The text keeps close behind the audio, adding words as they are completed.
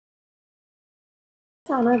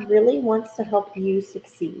goDésana really wants to help you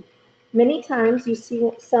succeed. Many times you see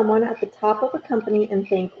someone at the top of a company and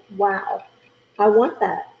think, wow, I want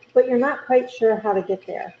that, but you're not quite sure how to get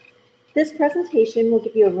there. This presentation will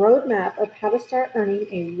give you a roadmap of how to start earning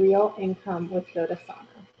a real income with goDésana.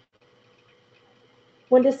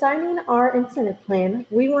 When designing our incentive plan,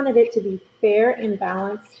 we wanted it to be fair and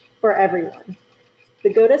balanced for everyone.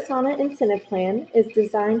 The goDésana incentive plan is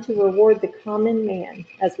designed to reward the common man,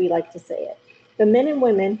 as we like to say it, the men and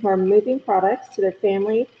women who are moving products to their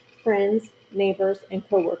family, friends, neighbors, and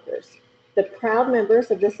coworkers, the proud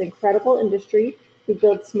members of this incredible industry who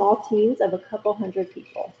build small teams of a couple hundred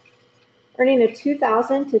people. Earning a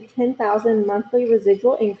 $2,000 to $10,000 monthly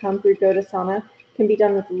residual income through goDésana can be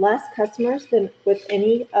done with less customers than with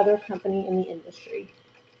any other company in the industry.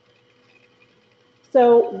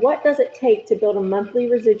 So what does it take to build a monthly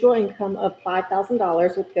residual income of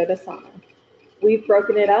 $5,000 with goDésana? We've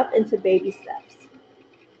broken it up into baby steps.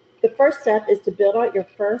 The first step is to build out your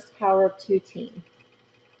first Power of Two team.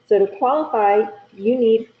 So to qualify, you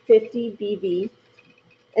need 50 BV,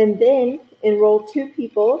 and then enroll 2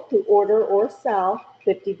 people who order or sell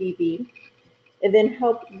 50 BV, and then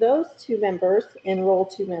help those 2 members enroll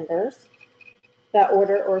 2 members that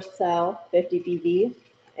order or sell 50 BV,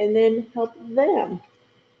 and then help them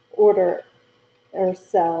order or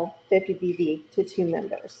sell 50 BV to 2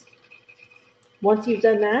 members. Once you've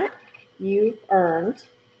done that, you've earned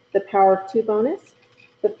the Power of Two bonus,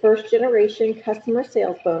 the first generation customer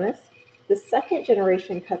sales bonus, the second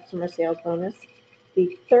generation customer sales bonus,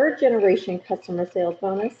 the third generation customer sales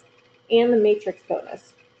bonus, and the matrix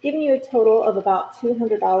bonus, giving you a total of about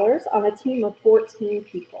 $200 on a team of 14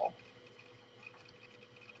 people.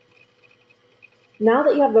 Now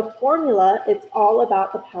that you have the formula, it's all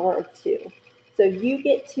about the power of 2. So you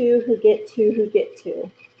get 2 who get 2 who get 2.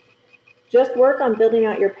 Just work on building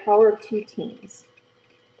out your Power of Two teams,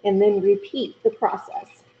 and then repeat the process.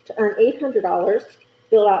 To earn $800,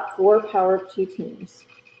 build out 4 Power of Two teams.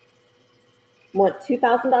 Want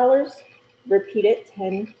 $2,000? Repeat it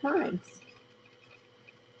 10 times.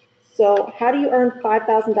 So how do you earn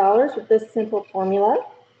 $5,000 with this simple formula?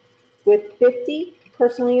 With 50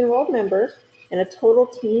 personally enrolled members and a total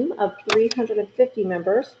team of 350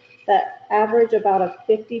 members that average about a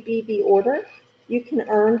 50 BV order, you can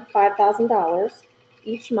earn $5,000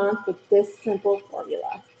 each month with this simple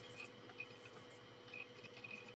formula.